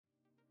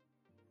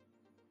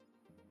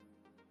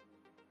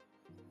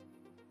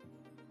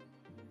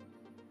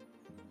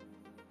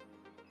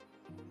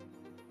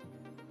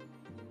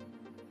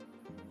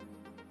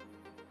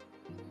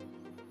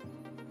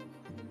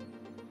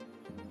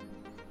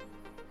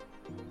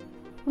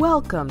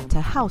Welcome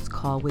to House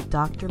Call with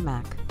Dr.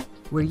 Mac,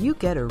 where you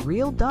get a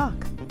real doc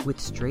with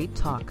straight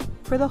talk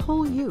for the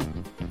whole you.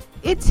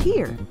 It's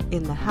here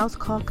in the House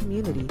Call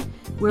community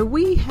where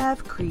we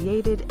have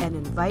created an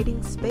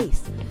inviting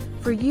space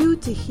for you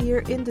to hear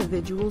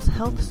individuals'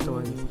 health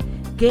stories,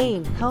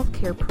 gain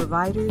healthcare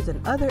providers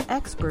and other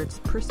experts'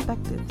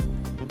 perspectives.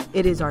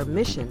 It is our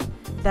mission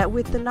that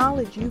with the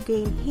knowledge you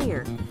gain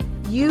here,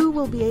 you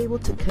will be able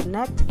to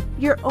connect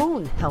your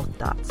own health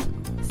dots,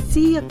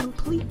 see a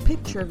complete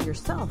picture of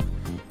yourself,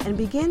 and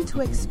begin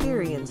to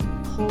experience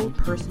whole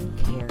person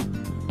care.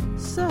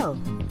 So,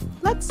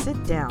 let's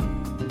sit down.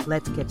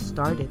 Let's get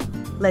started.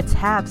 Let's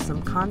have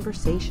some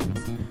conversations.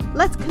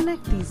 Let's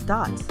connect these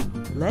dots.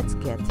 Let's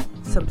get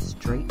some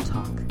straight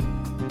talk.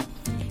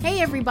 Hey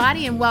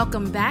everybody, and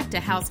welcome back to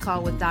House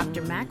Call with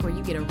Dr. Mac, where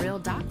you get a real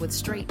doc with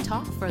straight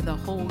talk for the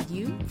whole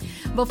you.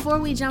 Before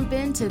we jump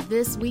into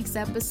this week's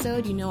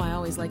episode, you know I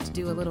always like to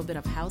do a little bit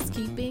of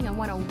housekeeping. I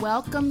want to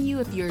welcome you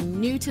if you're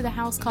new to the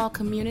House Call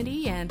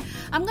community, and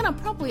I'm going to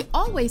probably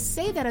always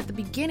say that at the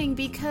beginning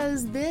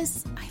because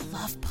I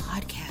love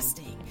podcasting.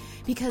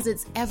 Because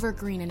it's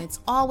evergreen and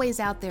it's always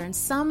out there and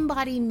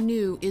somebody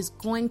new is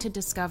going to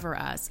discover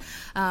us.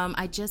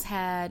 I just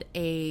had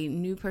a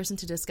new person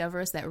to discover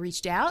us that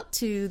reached out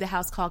to the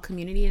House Call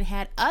community and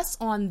had us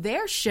on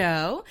their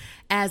show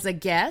as a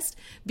guest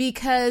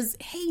because,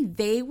 hey,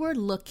 they were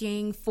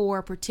looking for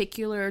a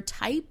particular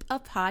type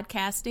of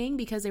podcasting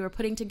because they were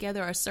putting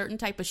together a certain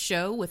type of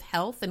show with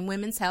health and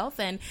women's health.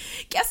 And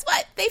guess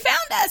what? They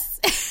found us.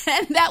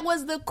 And that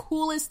was the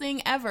coolest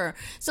thing ever.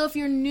 So if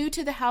you're new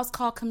to the House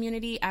Call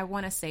community, I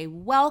want to say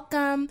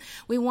welcome.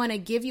 We want to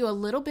give you a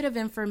little bit of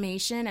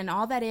information, and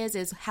all that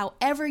is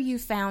however you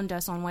found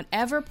us, on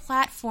whatever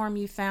platform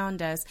you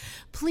found us,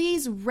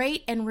 please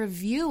rate and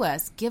review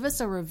us. Give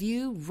us a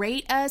review,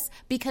 rate us,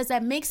 because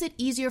that makes it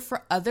easier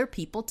for other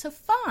people to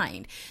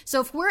find.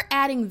 So if we're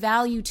adding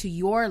value to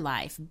your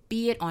life,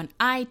 be it on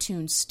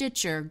iTunes,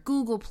 Stitcher,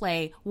 Google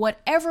Play,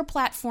 whatever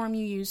platform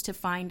you use to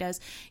find us,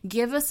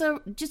 give us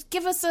a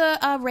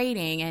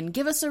rating and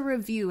give us a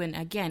review. And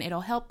again,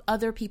 it'll help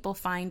other people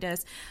find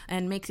us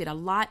and makes it a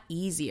lot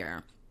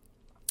easier.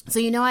 So,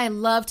 I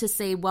love to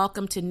say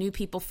welcome to new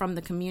people from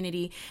the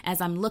community. As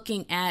I'm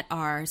looking at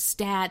our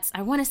stats,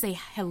 I want to say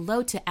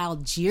hello to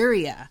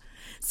Algeria.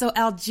 So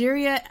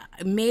Algeria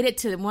made it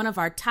to one of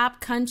our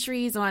top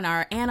countries on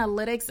our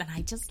analytics, and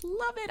I just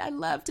love it. I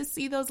love to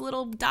see those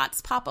little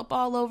dots pop up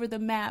all over the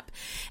map.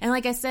 And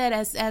like I said,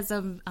 as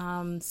of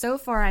so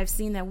far, I've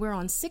seen that we're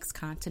on 6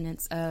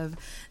 continents of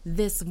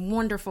this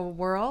wonderful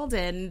world,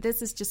 and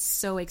this is just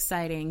so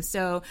exciting.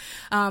 So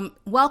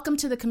welcome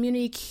to the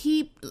community.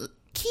 Keep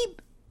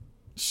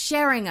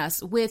sharing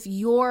us with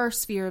your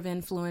sphere of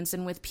influence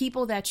and with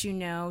people that you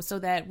know so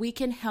that we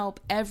can help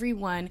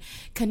everyone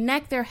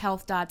connect their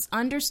health dots,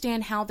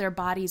 understand how their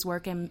bodies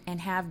work, and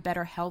have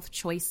better health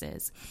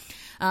choices.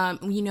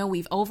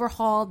 We've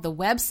overhauled the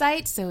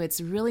website, so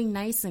it's really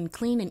nice and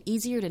clean and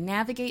easier to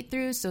navigate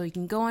through. So you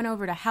can go on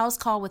over to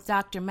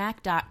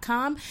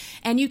housecallwithdrmac.com,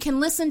 and you can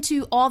listen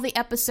to all the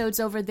episodes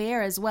over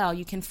there as well.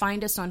 You can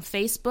find us on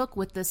Facebook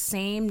with the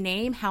same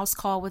name, House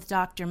Call with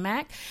Dr.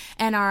 Mac,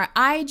 and our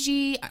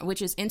IG,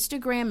 which is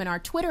Instagram, and our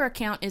Twitter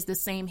account is the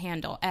same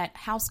handle at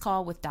House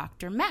Call with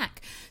Dr.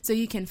 Mac. So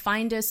you can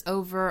find us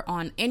over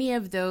on any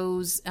of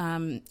those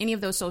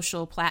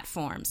social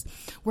platforms.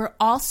 We're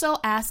also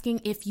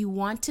asking if you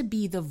want to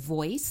be the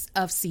voice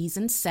of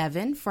season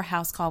 7 for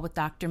House Call with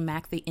Dr.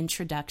 Mac, the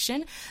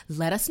introduction.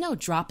 Let us know.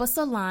 Drop us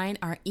a line.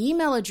 Our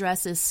email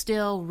address is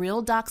still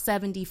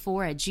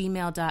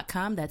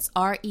realdoc74@gmail.com. That's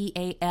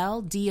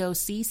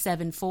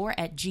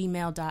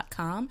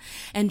REALDOC74@gmail.com.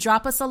 And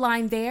drop us a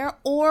line there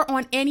or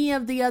on any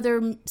of the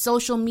other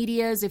social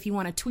medias. If you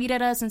want to tweet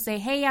at us and say,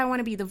 hey, I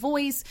want to be the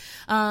voice,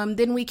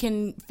 then we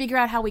can figure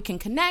out how we can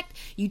connect.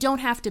 You don't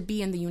have to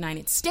be in the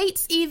United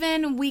States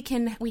even. We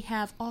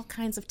have all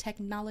kinds of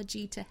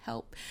technology to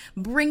help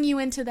bring you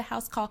into the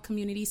House Call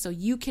community so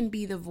you can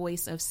be the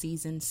voice of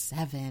season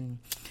 7.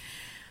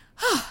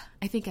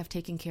 I think I've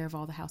taken care of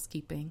all the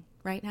housekeeping.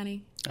 Right,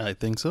 honey? I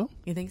think so.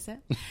 You think so?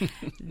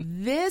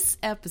 This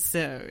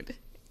episode,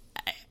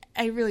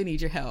 I really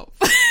need your help.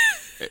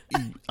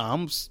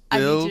 I'm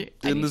still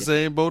in the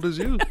same boat as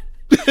you.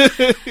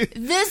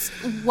 This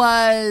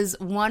was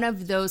one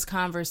of those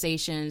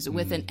conversations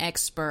with an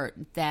expert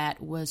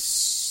that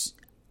was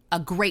a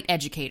great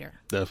educator.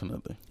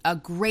 Definitely. A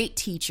great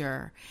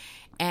teacher.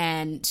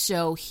 And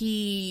so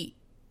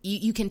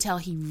you can tell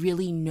he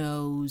really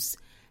knows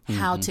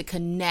how to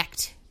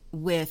connect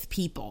with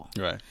people,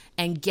 right,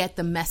 and get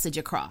the message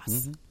across.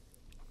 Mm-hmm.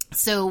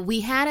 So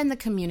we had in the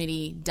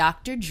community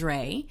Dr.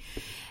 Dre,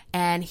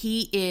 and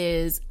he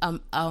is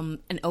an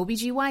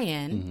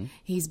OBGYN. Mm-hmm.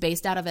 He's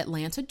based out of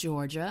Atlanta,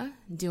 Georgia,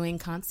 doing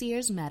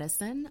concierge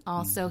medicine.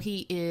 Also,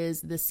 he is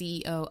the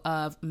CEO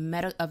of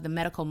the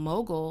Medical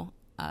Mogul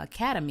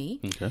Academy.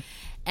 Okay.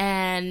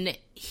 And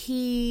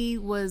he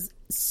was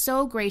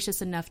so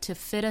gracious enough to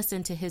fit us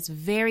into his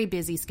very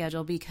busy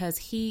schedule because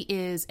he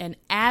is an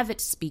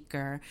avid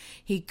speaker.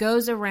 He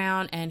goes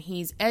around and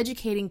he's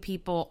educating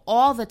people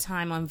all the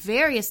time on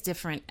various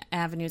different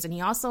avenues. And he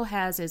also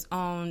has his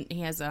own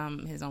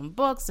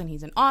books, and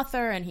he's an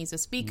author and he's a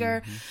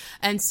speaker. Mm-hmm.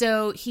 And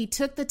so he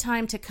took the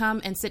time to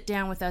come and sit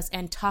down with us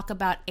and talk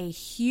about a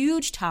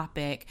huge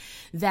topic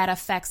that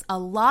affects a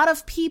lot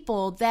of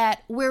people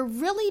that we're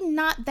really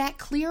not that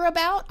clear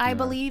about, I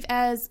believe,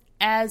 as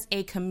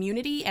a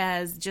community,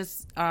 as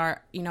just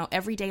our,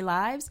 everyday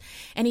lives.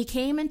 And he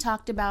came and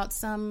talked about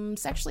some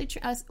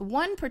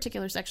one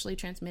particular sexually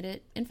transmitted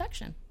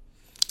infection.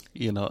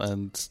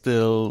 And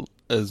still,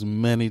 as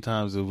many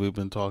times as we've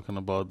been talking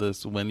about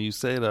this, when you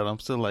say that, I'm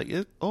still like,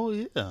 oh,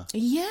 yeah.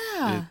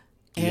 Yeah.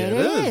 It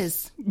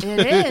is.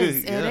 It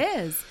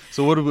is.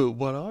 So what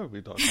are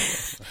we talking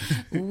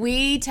about?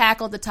 We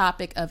tackled the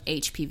topic of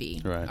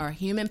HPV, right, or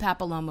human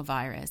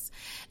papillomavirus.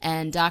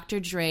 And Dr.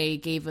 Dre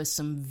gave us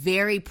some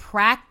very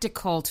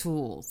practical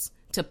tools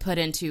to put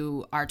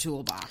into our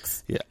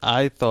toolbox. Yeah,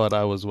 I thought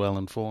I was well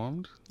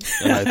informed.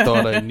 And I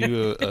thought I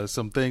knew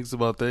some things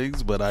about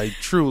things, but I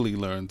truly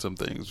learned some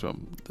things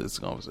from this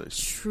conversation.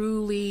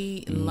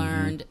 Truly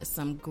learned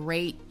some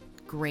great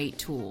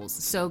tools.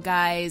 So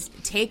guys,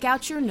 take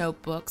out your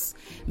notebooks,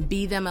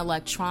 be them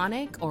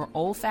electronic or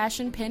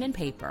old-fashioned pen and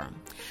paper.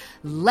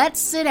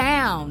 Let's sit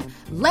down.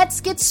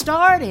 Let's get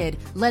started.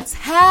 Let's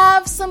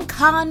have some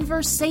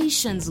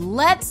conversations.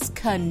 Let's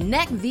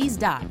connect these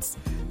dots.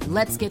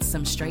 Let's get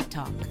some straight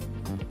talk.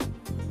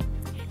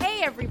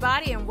 Hey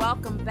everybody, and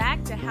welcome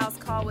back to House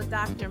Call with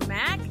Dr.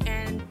 Mac.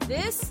 And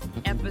this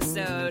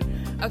episode,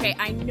 okay,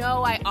 I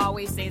know I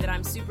always say that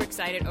I'm super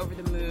excited, over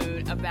the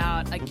moon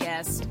about a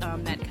guest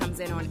that comes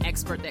in, or an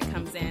expert that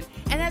comes in,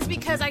 and that's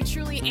because I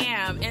truly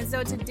am. And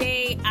so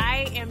today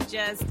I am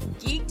just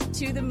geeked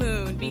to the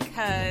moon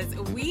because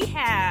we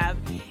have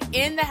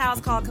in the House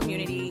Call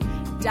community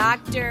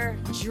Dr.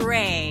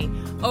 Dre,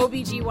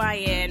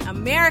 OBGYN,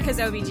 America's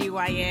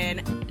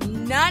OBGYN,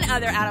 none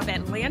other, out of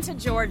Atlanta,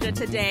 Georgia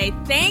today.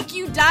 Thank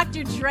you,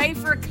 Dr. Dre,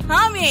 for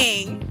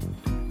coming.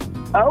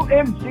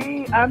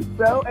 OMG, I'm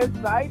so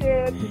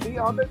excited to be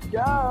on the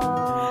show.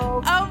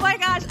 Oh my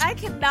gosh, I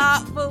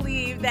cannot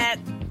believe that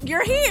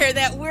you're here,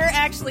 that we're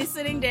actually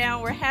sitting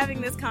down, we're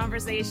having this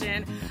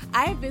conversation.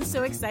 I have been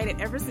so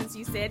excited ever since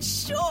you said,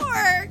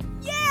 sure,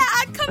 yeah,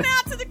 I'd come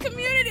out to the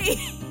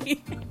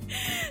community.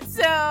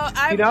 So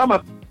I'm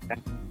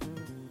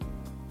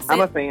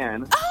a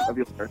fan of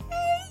your work. Yay.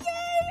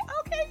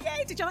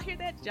 Did y'all hear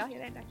that? Dr.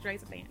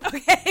 Dre's a fan.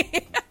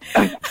 Okay.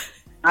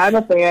 I'm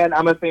a fan.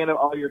 I'm a fan of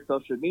all your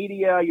social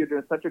media. You're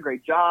doing such a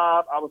great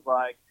job. I was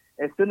like,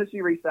 as soon as she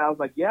reached out, I was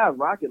like, yeah,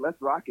 rock it.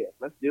 Let's rock it.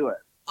 Let's do it.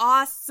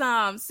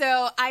 Awesome.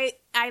 So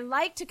I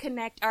like to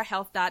connect our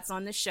health dots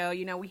on the show.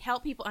 We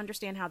help people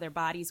understand how their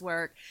bodies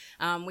work.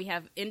 We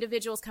have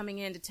individuals coming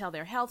in to tell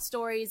their health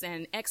stories,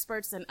 and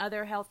experts and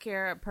other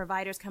healthcare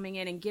providers coming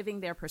in and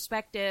giving their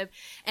perspective.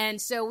 And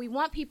so we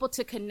want people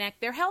to connect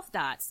their health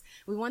dots.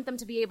 We want them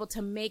to be able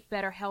to make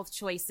better health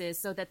choices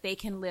so that they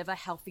can live a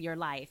healthier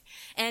life.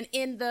 And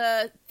in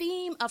the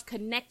theme of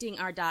connecting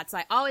our dots,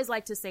 I always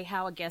like to say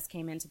how a guest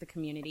came into the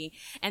community.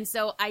 And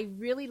so I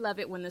really love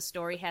it when the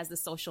story has the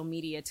social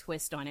media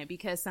twist on it,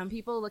 because some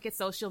people look at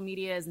social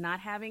media as not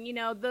having,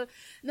 the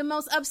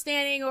most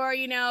upstanding, or,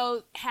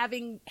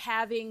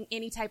 having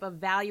any type of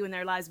value in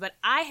their lives. But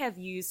I have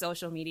used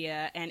social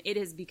media and it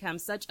has become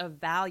such a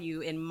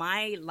value in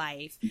my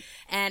life.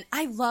 And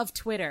I love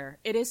Twitter.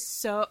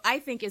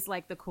 I think it's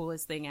like the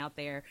coolest thing out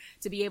there,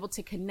 to be able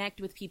to connect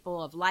with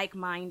people of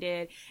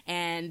like-minded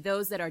and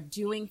those that are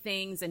doing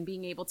things and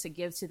being able to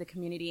give to the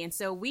community. And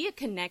so we have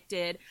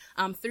connected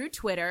through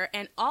Twitter,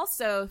 and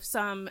also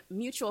some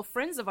mutual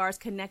friends of ours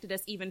connected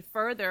us even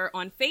further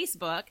on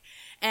Facebook.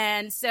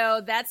 And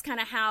so that's kind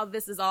of how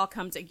this has all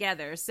come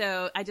together.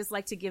 So I just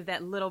like to give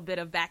that little bit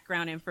of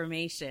background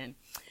information.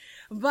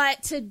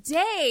 But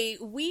today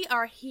we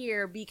are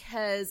here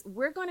because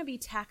we're going to be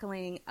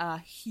tackling a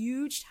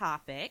huge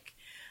topic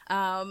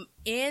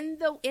in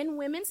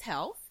women's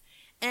health.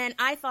 And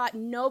I thought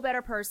no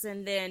better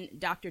person than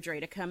Dr. Dre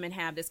to come and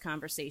have this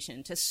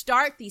conversation, to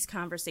start these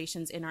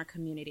conversations in our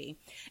community.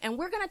 And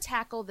we're going to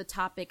tackle the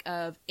topic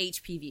of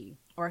HPV,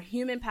 or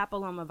human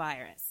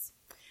papillomavirus.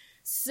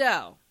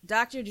 So,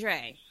 Dr.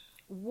 Dre,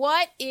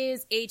 what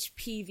is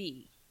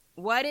HPV?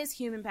 What is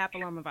human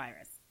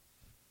papillomavirus?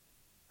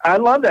 I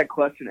love that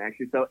question,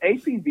 actually. So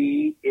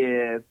HPV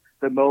is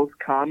the most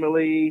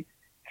commonly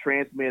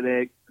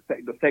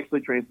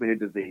sexually transmitted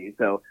disease.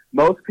 So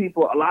a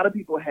lot of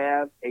people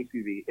have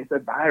HPV. It's a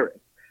virus.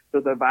 So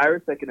it's a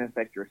virus that can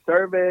affect your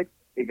cervix,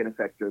 it can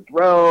affect your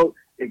throat,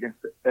 it can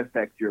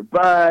affect your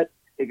butt,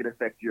 it can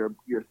affect your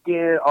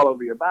skin, all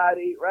over your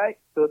body, right?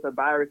 So it's a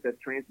virus that's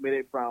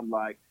transmitted from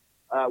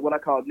what I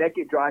call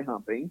naked dry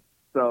humping.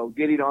 So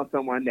getting on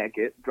someone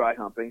naked, dry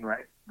humping,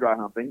 right? Dry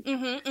humping.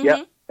 Mm-hmm.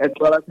 Yep. As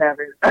well as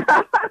having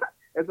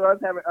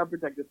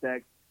unprotected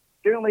sex.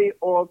 Generally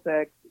oral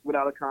sex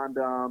without a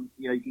condom,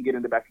 you can get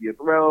in the back of your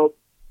throat.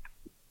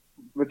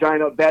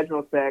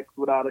 vaginal sex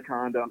without a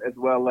condom, as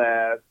well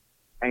as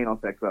anal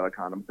sex without a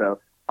condom. So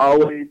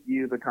always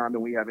use a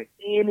condom when you're having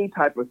any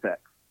type of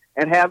sex.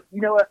 And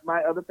you know what,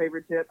 my other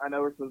favorite tip, I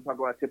know we're supposed to talk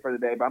about a tip for the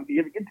day, but I'm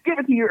going to give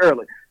it to you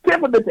early.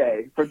 Tip of the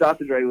day for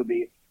Dr. Dre would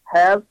be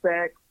have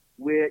sex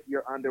with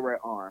your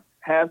underwear on.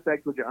 Have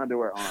sex with your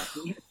underwear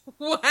on.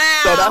 Wow.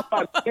 So that's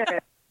why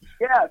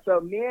so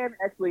men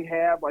actually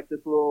have like this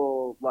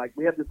little,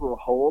 we have this little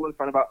hole in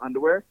front of our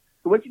underwear.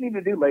 So what you need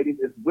to do, ladies,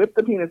 is whip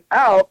the penis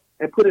out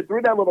and put it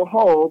through that little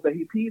hole that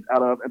he pees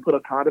out of and put a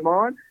condom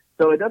on.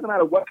 So it doesn't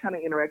matter what kind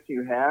of interaction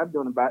you have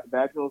during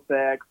vaginal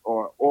sex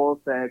or oral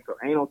sex or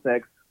anal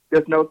sex,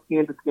 there's no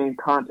skin-to-skin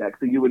contact.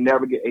 So you would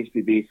never get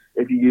HPV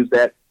if you use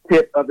that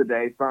tip of the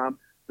day from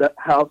the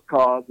House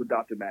Calls with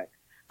Dr. Mac.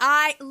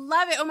 I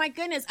love it. Oh my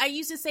goodness. I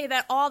used to say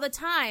that all the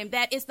time,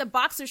 that it's the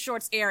boxer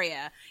shorts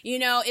area. You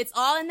know, it's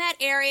all in that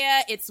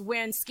area. It's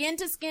when skin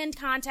to skin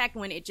contact,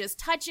 when it just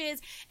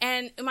touches.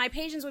 And my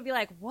patients would be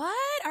like, what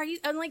are you?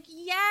 I'm like,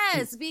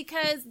 yes,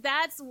 because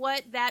that's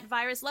what that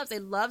virus loves.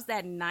 It loves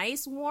that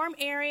nice warm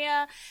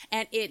area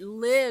and it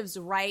lives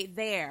right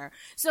there.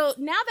 So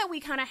now that we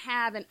kind of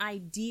have an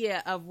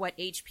idea of what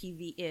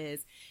HPV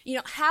is, you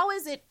know, how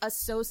is it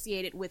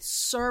associated with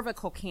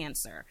cervical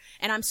cancer?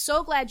 And I'm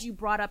so glad you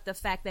brought up the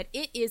fact that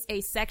it is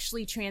a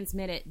sexually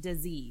transmitted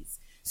disease.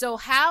 So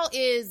how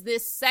is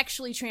this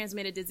sexually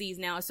transmitted disease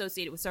now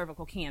associated with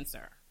cervical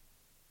cancer?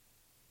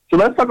 So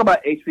let's talk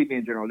about HPV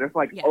in general. There's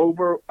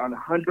over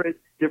 100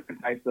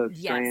 different types of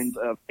strands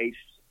of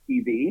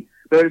HPV.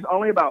 There's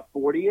only about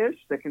 40-ish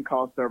that can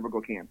cause cervical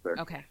cancer.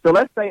 Okay. So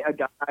let's say a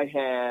guy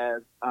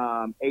has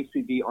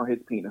HPV on his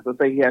penis. Let's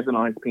say he has it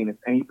on his penis,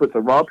 and he puts a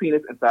raw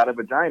penis inside a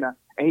vagina,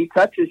 and he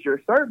touches your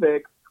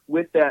cervix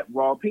with that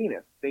raw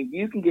penis, then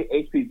you can get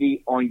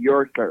HPV on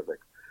your cervix.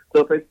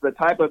 So if it's the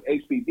type of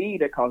HPV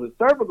that causes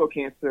cervical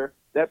cancer,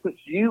 that puts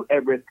you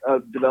at risk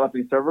of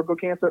developing cervical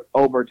cancer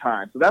over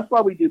time. So that's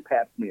why we do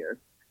Pap smears.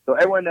 So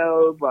everyone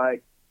knows,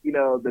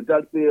 the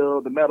duck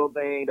bill, the metal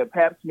thing, the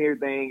Pap smear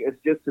thing is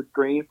just to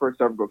screen for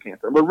cervical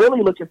cancer. We're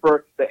really looking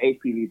for the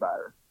HPV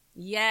virus.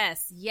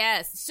 Yes.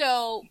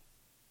 So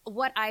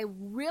what I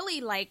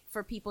really like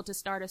for people to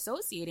start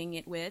associating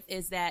it with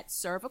is that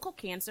cervical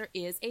cancer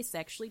is a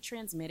sexually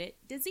transmitted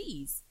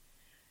disease.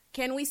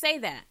 Can we say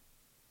that?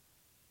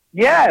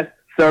 Yes,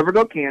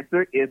 cervical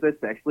cancer is a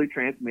sexually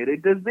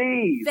transmitted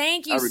disease.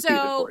 Thank you.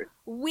 So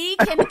we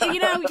can,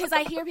 because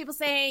I hear people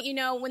saying,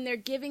 when they're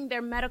giving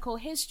their medical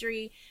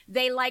history,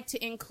 they like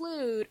to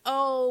include,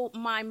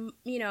 my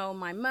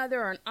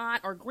mother or an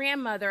aunt or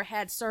grandmother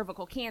had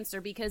cervical cancer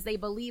because they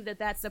believe that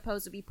that's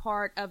supposed to be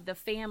part of the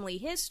family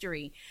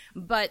history.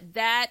 But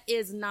that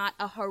is not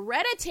a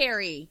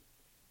hereditary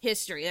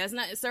history. That's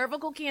not,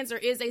 cervical cancer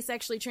is a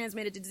sexually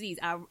transmitted disease.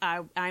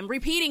 I'm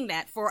repeating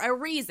that for a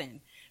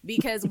reason,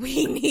 because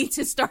we need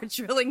to start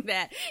drilling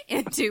that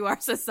into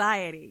our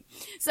society.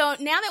 So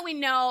now that we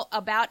know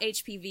about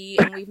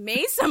HPV and we've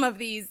made some of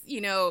these,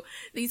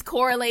 these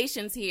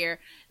correlations here,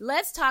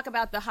 let's talk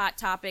about the hot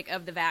topic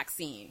of the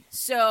vaccine.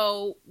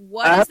 So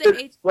I have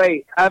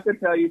to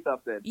tell you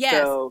something.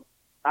 Yes. So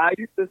I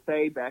used to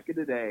say back in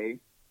the day,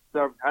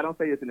 so I don't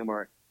say this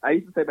anymore. I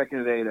used to say back in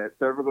the day that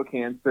cervical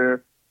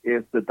cancer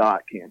is the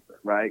dot cancer,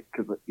 right?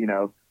 Because,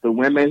 the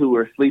women who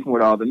were sleeping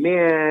with all the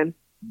men,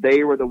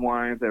 they were the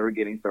ones that were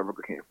getting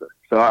cervical cancer.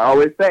 So I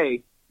always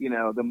say,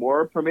 the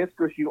more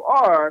promiscuous you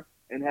are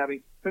and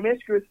having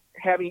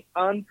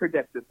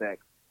unprotected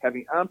sex,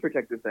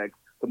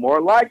 the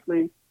more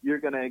likely you're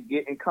going to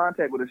get in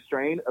contact with a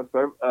strain of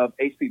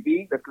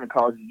HPV that's going to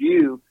cause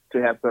you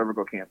to have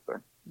cervical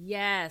cancer.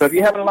 Yes. So if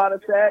you're having a lot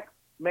of sex,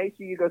 make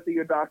sure you go see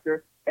your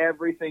doctor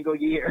every single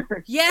year.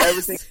 Yes.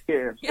 Every single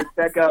year. Yes. Just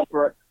check out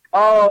for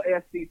all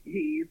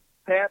STDs,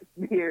 Pap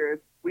smears.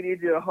 We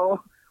need to do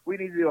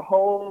a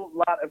whole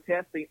lot of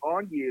testing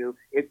on you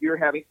if you're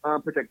having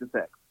unprotected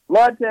sex.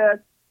 Blood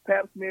test,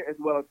 Pap smear, as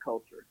well as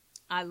culture.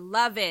 I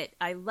love it.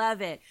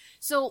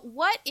 So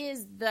what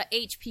is the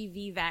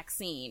HPV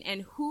vaccine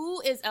and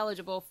who is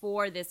eligible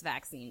for this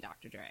vaccine,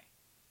 Dr. Dre?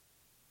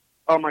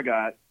 Oh my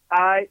God.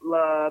 I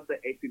love the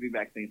HPV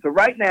vaccine. So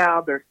right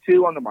now there's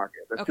two on the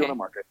market.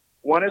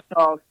 One is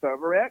called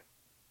Cervarix,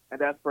 and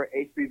that's for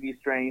HPV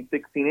strain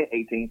 16 and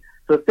 18.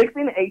 So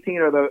 16 and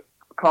 18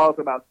 cause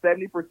about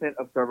 70%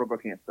 of cervical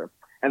cancer.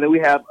 And then we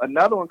have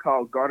another one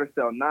called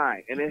Gardasil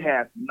 9, and it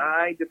has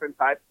 9 different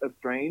types of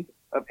strains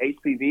of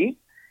HPV.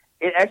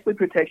 It actually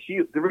protects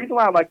you. The reason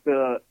why I like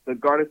the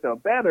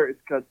Gardasil better is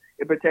because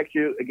it protects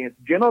you against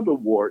genital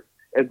warts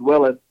as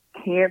well as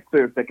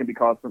cancers that can be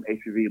caused from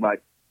HPV,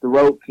 like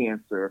throat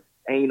cancer,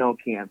 anal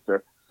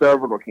cancer,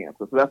 cervical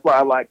cancer. So that's why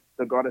I like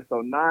the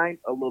Gardasil 9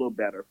 a little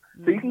better.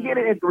 So you can get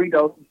it in 3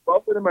 doses.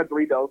 Both of them are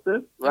 3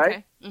 doses, right?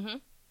 Okay. Mm-hmm.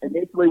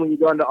 Initially, when you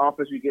go into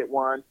office, you get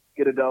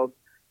a dose.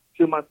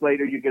 2 months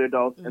later, you get a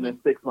dose, and then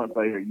 6 months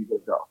later, you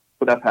get a dose.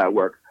 So that's how it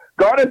works.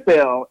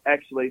 Gardasil,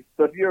 actually,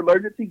 so if you're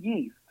allergic to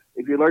yeast,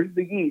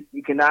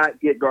 you cannot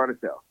get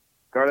Gardasil.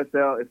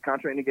 Gardasil is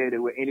contraindicated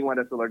with anyone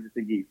that's allergic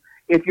to yeast.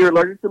 If you're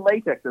allergic to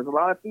latex, there's a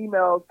lot of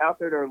females out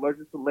there that are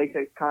allergic to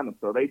latex condoms.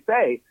 So they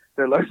say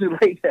they're allergic to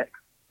latex.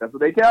 That's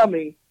what they tell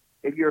me.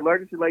 If you're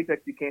allergic to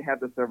latex, you can't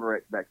have the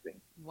Cervarix vaccine.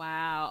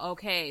 Wow.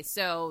 Okay.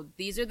 So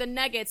these are the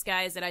nuggets,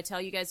 guys, that I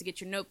tell you guys to get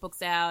your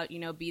notebooks out,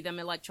 be them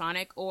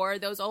electronic or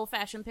those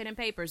old-fashioned pen and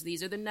papers.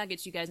 These are the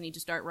nuggets you guys need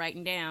to start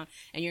writing down.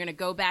 And you're going to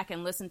go back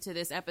and listen to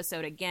this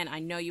episode again.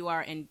 I know you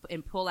are, and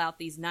pull out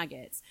these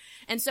nuggets.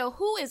 And so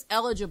who is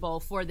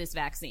eligible for this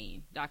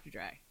vaccine, Dr.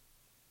 Dre?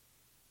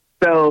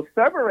 So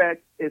Cervarix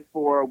is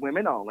for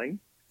women only.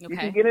 Okay. You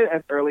can get it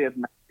as early as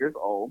 9 years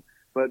old.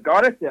 But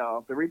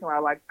Gardasil, the reason why I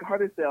like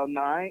Gardasil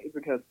 9 is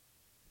because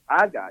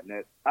I've gotten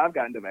it. I've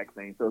gotten the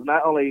vaccine. So it's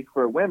not only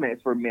for women,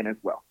 it's for men as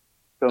well.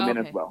 So men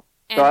as well.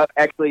 So I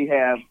actually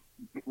have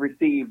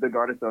received the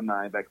Gardasil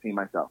 9 vaccine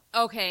myself.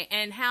 Okay.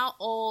 And how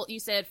old, you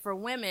said for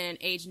women,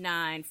 age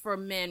 9. For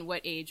men, what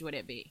age would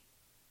it be?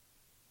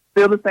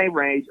 Still the same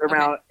range,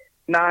 around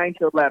 9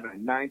 to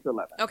 11. 9 to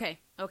 11. Okay.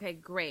 Okay,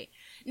 great.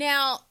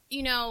 Now,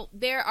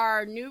 there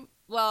are new...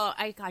 Well,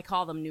 I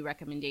call them new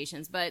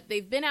recommendations, but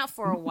they've been out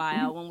for a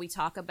while when we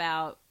talk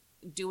about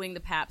doing the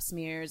pap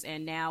smears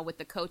and now with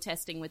the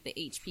co-testing with the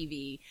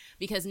HPV,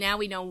 because now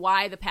we know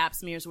why the pap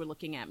smears were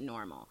looking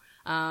abnormal.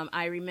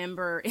 I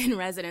remember in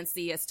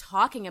residency us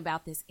talking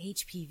about this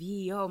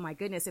HPV. Oh my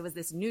goodness, it was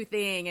this new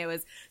thing. It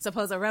was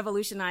supposed to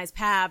revolutionize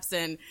PAPs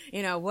and,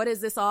 what is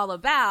this all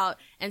about?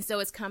 And so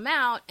it's come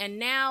out, and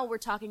now we're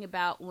talking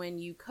about when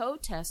you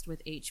co-test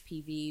with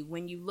HPV,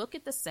 when you look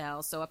at the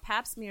cells. So a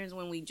pap smear is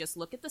when we just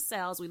look at the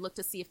cells. We look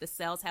to see if the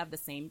cells have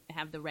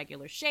the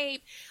regular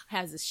shape.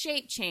 Has the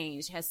shape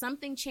changed? Has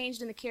something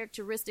changed in the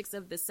characteristics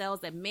of the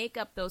cells that make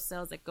up those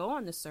cells that go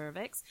on the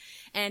cervix?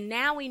 And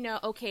now we know,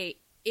 okay,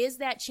 is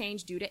that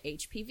change due to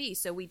HPV?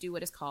 So we do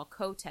what is called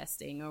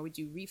co-testing, or we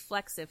do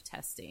reflexive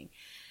testing.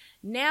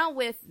 Now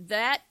with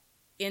that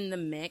in the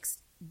mix,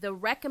 the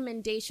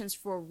recommendations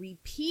for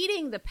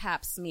repeating the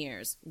pap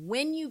smears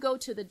when you go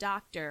to the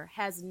doctor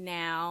has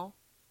now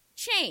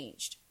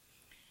changed.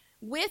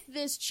 With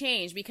this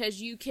change,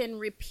 because you can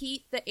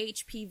repeat the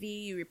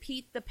HPV, you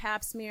repeat the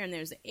pap smear, and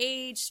there's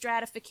age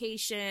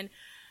stratification,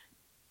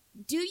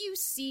 do you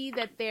see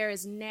that there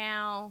is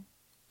now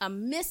a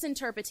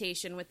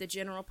misinterpretation with the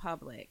general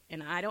public,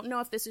 and I don't know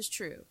if this is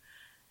true,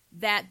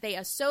 that they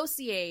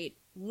associate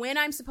when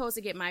I'm supposed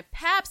to get my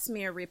pap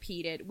smear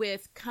repeated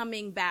with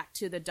coming back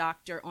to the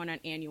doctor on an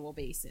annual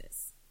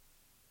basis?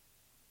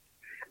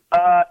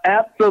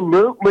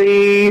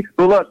 Absolutely.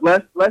 But look,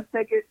 let's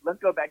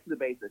go back to the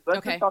basics.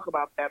 Let's just talk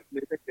about pap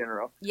smears in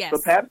general. Yes.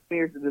 So pap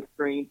smears is a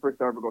screen for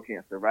cervical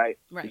cancer, right?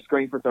 Right. A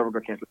screen for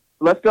cervical cancer.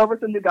 So let's go over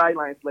some new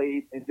guidelines,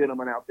 ladies and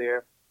gentlemen out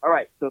there. All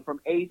right. So from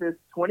ages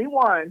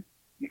 21,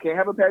 you can't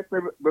have a pap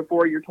smear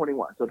before you're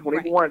 21. So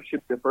 21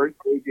 should be the first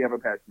age you have a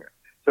pap smear.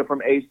 So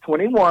from age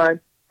 21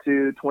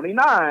 to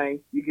 29,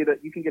 you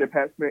can get a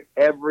pap smear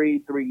every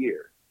 3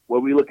 years where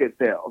we look at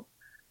cells.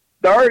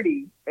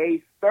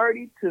 Age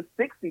 30 to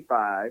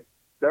 65,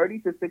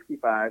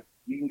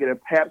 you can get a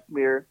pap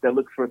smear that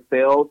looks for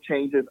cell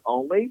changes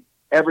only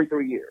every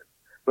 3 years.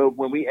 But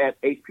when we add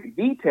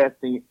HPV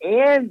testing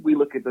and we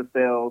look at the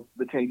cells,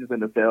 the changes in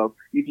the cells,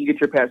 you can get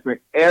your pap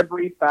smear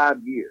every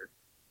 5 years.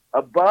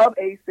 Above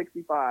age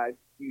 65,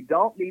 you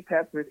don't need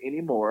pap smears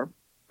anymore,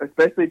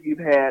 especially if you've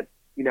had,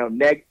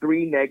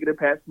 3 negative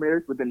pap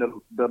smears within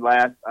the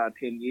last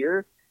 10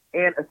 years,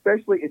 and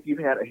especially if you've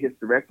had a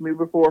hysterectomy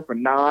before for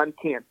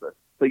non-cancer.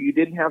 So you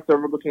didn't have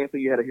cervical cancer,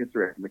 you had a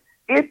hysterectomy.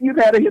 If you've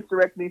had a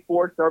hysterectomy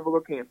for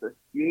cervical cancer,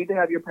 you need to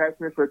have your pap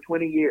smears for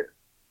 20 years.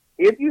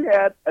 If you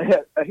had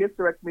a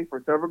hysterectomy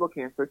for cervical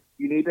cancer,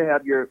 you need to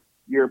have your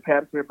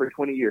pap smear for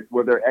 20 years,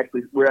 where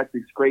we're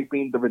actually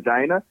scraping the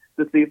vagina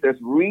to see if there's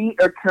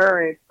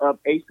reoccurrence of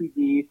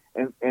HPV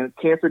and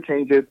cancer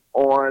changes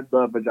on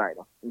the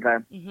vagina. Okay?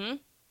 Mm-hmm.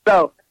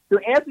 So to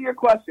answer your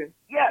question,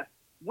 yes,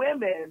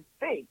 women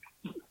think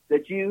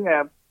that you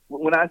have,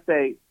 when I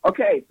say,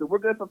 okay, so we're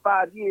good for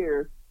 5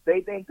 years,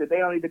 they think that they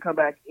don't need to come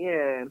back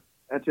in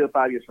until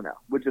 5 years from now,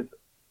 which is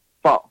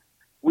false.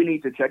 We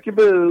need to check your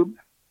boobs.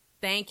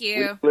 Thank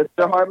you. We lift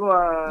the heart and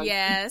lungs.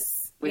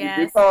 Yes. We need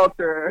to do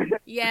culture.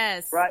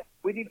 Yes. Right?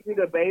 We need to do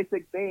the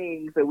basic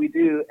things that we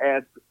do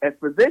as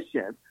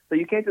physicians. So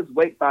you can't just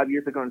wait 5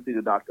 years to go and see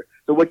the doctor.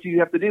 So what you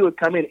have to do is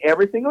come in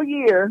every single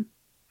year.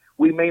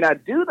 We may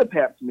not do the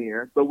pap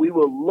smear, but we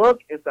will look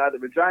inside the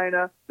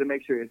vagina to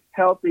make sure it's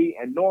healthy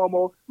and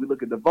normal. We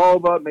look at the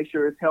vulva, make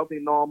sure it's healthy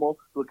and normal.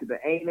 Look at the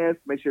anus,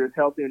 make sure it's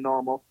healthy and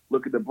normal.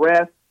 Look at the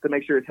breast to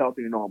make sure it's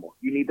healthy and normal.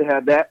 You need to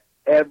have that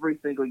every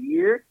single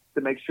year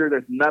to make sure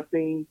there's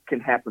nothing can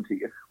happen to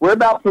you. We're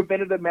about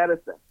preventative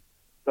medicine.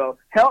 So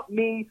help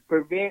me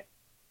prevent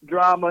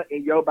drama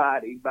in your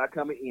body by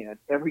coming in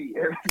every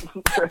year.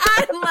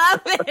 I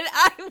love it.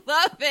 I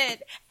love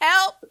it.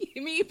 Help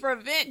me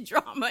prevent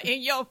drama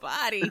in your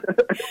body.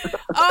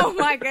 Oh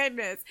my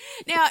goodness.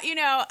 Now,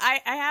 I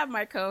have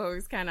my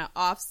co-host kind of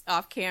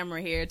off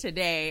camera here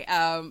today.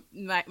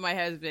 My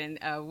husband,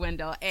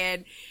 Wendell,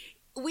 and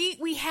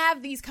we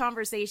have these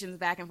conversations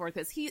back and forth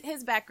because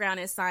his background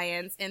is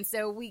science, and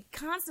so we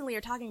constantly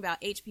are talking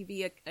about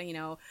HPV.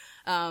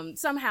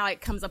 Somehow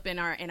it comes up in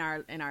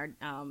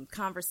our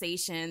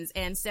conversations,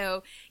 and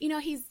so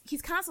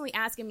he's constantly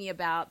asking me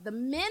about the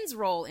men's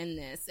role in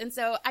this, and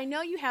so I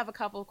know you have a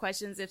couple of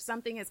questions. If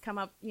something has come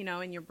up,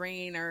 in your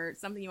brain or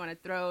something you want to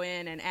throw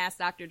in and ask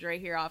Dr. Dre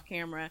here off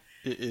camera,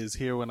 is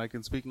here when I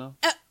can speak now.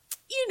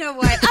 You know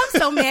what? I'm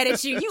so mad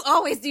at you. You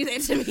always do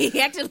that to me,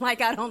 acting like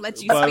I don't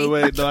let you By speak. the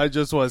way, no, I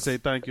just want to say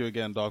thank you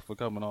again, Doc, for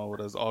coming on with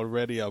us.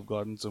 Already I've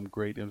gotten some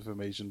great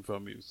information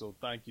from you, so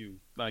thank you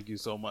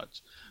so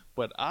much.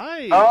 But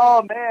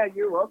oh man,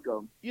 you're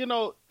welcome.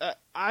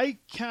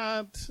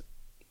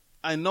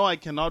 I know I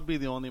cannot be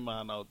the only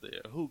man out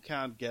there who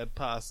can't get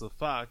past the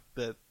fact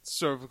that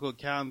cervical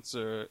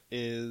cancer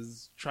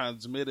is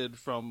transmitted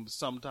from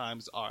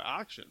sometimes our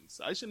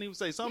actions. I shouldn't even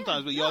say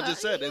sometimes, but y'all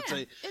just said it's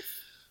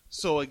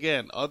So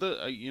again,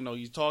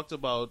 you talked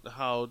about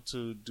how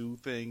to do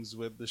things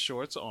with the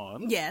shorts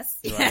on. Yes,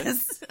 right?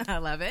 yes, I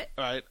love it.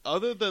 All right.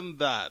 Other than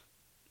that,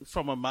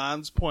 from a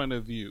man's point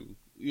of view,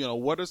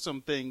 what are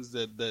some things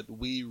that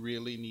we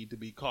really need to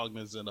be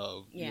cognizant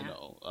of? Yeah.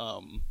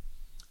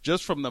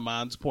 Just from the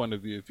man's point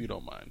of view, if you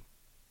don't mind.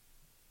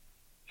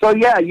 So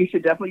yeah, you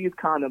should definitely use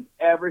condoms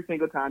every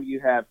single time you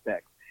have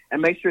sex,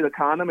 and make sure the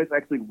condom is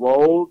actually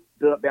rolled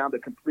down the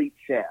complete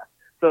shaft.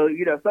 So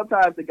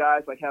sometimes the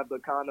guys have the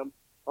condom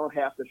on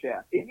half the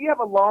shaft. If you have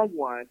a long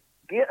one,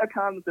 get a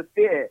condom to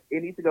fit.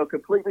 It needs to go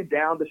completely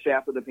down the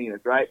shaft of the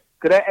penis, right?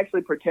 Because that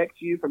actually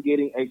protects you from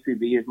getting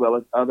HPV as well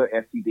as other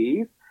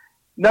STDs.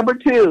 Number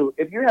 2,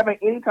 if you're having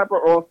any type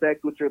of oral sex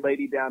with your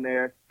lady down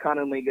there,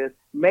 condolingus,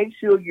 make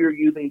sure you're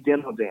using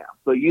dental dam.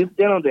 So use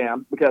dental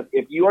dam, because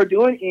if you are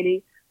doing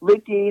any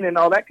licking and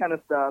all that kind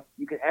of stuff,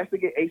 you can actually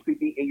get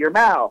HPV in your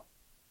mouth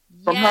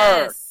from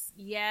her.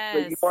 Yes. So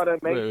you want to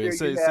make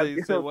sure you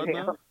have say what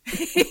now?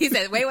 He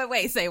said,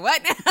 wait, say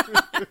what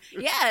now?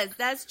 Yes,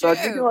 that's true. So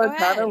if you're doing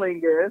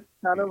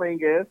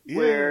condolingus,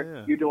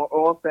 where you're doing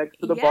oral sex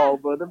to the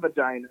vulva, the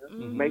vagina,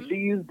 make sure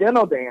you use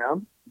dental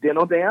dam,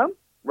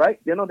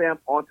 right? Dental dam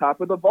on top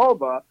of the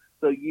vulva,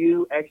 so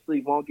you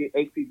actually won't get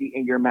HPV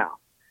in your mouth.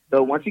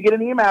 So once you get it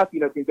in your mouth,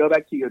 you can go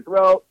back to your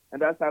throat, and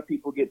that's how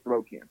people get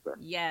throat cancer.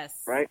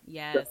 Yes. Right?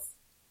 Yes. So,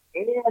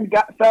 and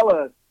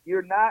fellas,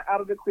 you're not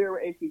out of the clear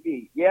with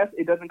HPV. Yes,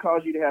 it doesn't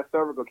cause you to have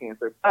cervical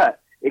cancer, but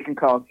it can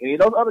cause any of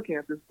those other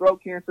cancers,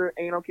 throat cancer,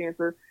 anal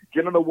cancer,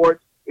 genital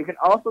warts. It can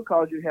also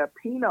cause you to have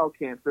penile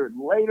cancer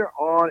later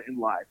on in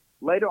life.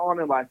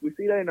 We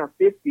see that in our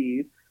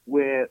 50s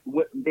with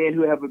men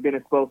who have been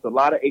exposed to a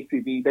lot of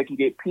HPV. They can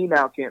get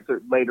penile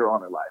cancer later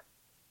on in life.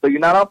 So you're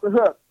not off the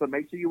hook, so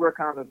make sure you wear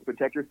condoms to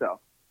protect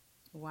yourself.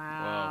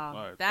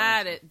 Wow.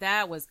 Right,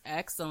 that was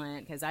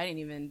excellent, because I didn't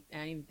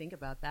even think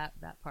about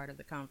that part of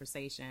the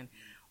conversation.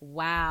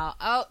 Wow.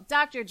 Oh,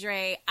 Dr.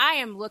 Dre, I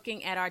am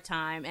looking at our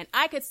time, and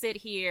I could sit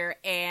here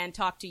and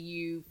talk to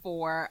you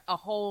for a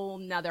whole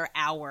nother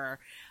hour.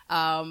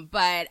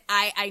 But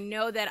I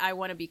know that I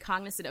want to be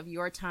cognizant of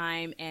your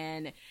time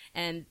and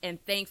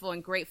thankful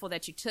and grateful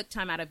that you took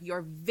time out of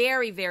your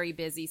very, very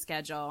busy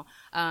schedule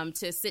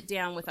to sit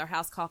down with our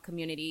house call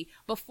community.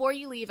 Before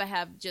you leave, I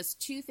have just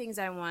 2 things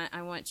I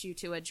want you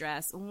to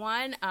address.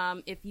 One,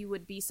 if you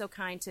would be so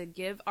kind to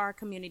give our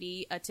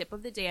community a tip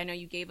of the day. I know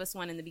you gave us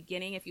one in the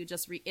beginning. If you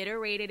just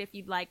reiterate it, if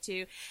you'd like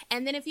to,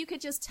 and then if you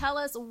could just tell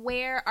us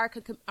where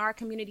our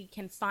community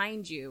can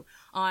find you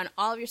on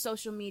all of your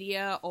social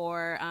media,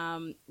 or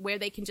where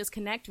they can just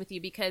connect with you,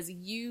 because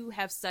you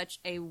have such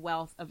a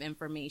wealth of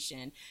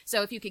information.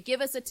 So if you could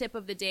give us a tip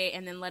of the day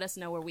and then let us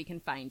know where we can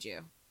find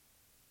you.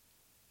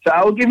 So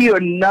I will give you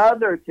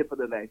another tip of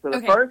the day. So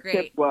the first great.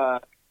 tip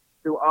was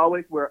to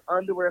always wear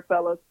underwear,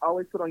 fellas.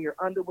 Always put on your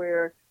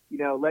underwear.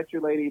 Let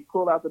your lady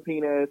pull out the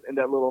penis and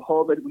that little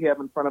hole that we have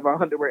in front of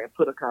our underwear and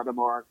put a condom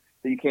on,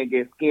 so you can't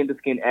get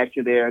skin-to-skin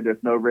action there.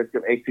 There's no risk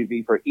of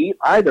HPV for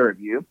either of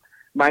you.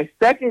 My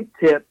second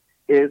tip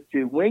is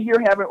to, when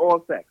you're having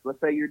oral sex,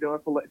 let's say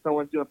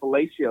someone's doing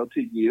fellatio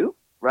to you,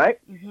 right?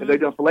 Mm-hmm. And they're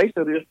doing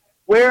fellatio to you,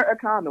 wear a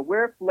condom.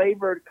 Wear a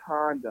flavored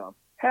condom.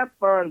 Have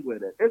fun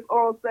with it. It's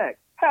oral sex.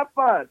 Have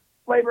fun.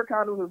 Flavored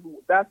condoms,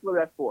 that's what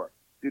that's for.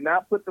 Do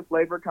not put the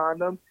flavored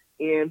condom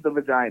in the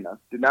vagina.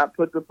 Do not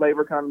put the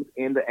flavored condoms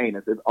in the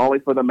anus. It's only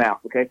for the mouth,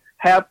 okay?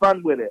 Have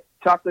fun with it.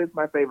 Chocolate is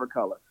my favorite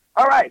color.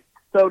 All right.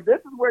 So this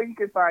is where you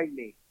can find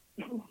me.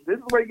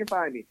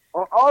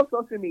 On all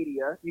social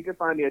media, you can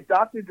find me at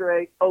Dr.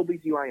 Dre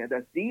OBGYN.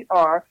 That's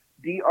DRDRAI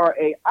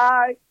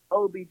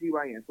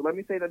OBGYN. So let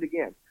me say that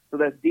again. So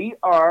that's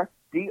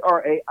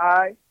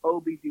DRDRAI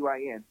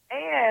OBGYN.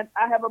 And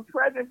I have a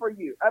present for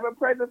you.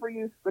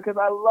 Because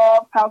I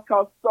love house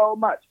calls so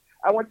much.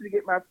 I want you to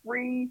get my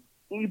free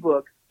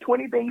ebook,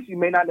 20 Things You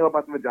May Not Know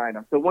About the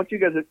Vagina. So I want you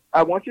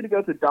to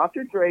go to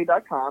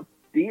drdre.com,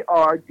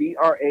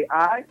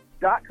 DRDRAI.com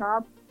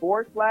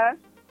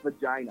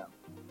 /vagina.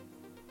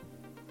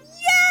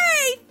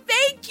 Yay!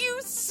 Thank Thank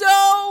you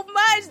so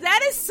much.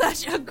 That is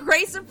such a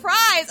great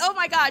surprise. Oh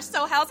my gosh.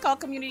 So House Call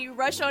community,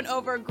 rush on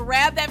over,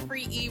 grab that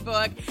free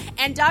ebook.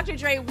 And Dr.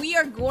 Dre, we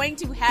are going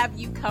to have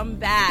you come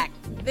back.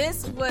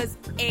 This was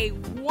a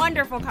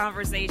wonderful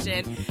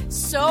conversation.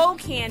 So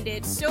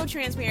candid, so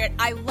transparent.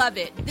 I love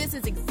it. This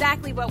is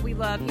exactly what we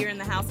love here in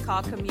the House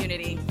Call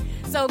community.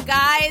 So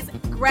guys,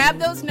 grab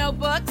those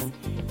notebooks,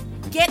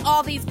 get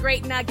all these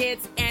great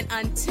nuggets, and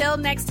until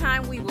next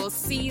time, we will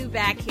see you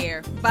back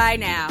here. Bye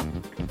now.